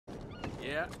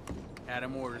Yeah, had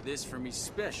him order this for me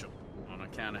special. On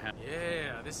account of how...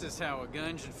 Yeah, this is how a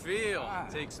gun should feel.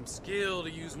 Takes some skill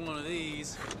to use one of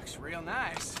these. Looks real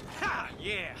nice. Ha!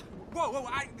 Yeah. Whoa,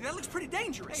 that looks pretty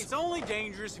dangerous. Hey, it's only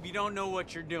dangerous if you don't know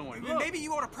what you're doing. Look, maybe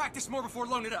you ought to practice more before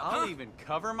loading it up, I'll even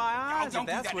cover my eyes if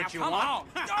that's what you want.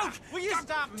 Don't! Will you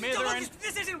stop mithering?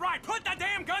 This isn't right. Put the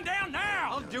damn gun down now!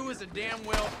 I'll do as a damn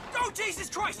well. Oh, Jesus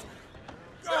Christ!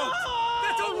 Oh,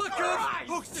 that don't look good!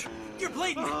 Oh, you're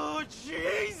bleeding! Oh,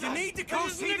 Jesus! You need to go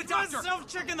see the doctor! myself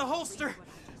checking the holster.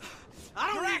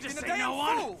 I don't need to say no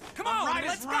one! Come on,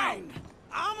 let's go!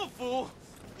 I'm a fool!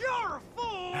 You're a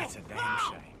fool! That's a damn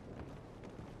shame.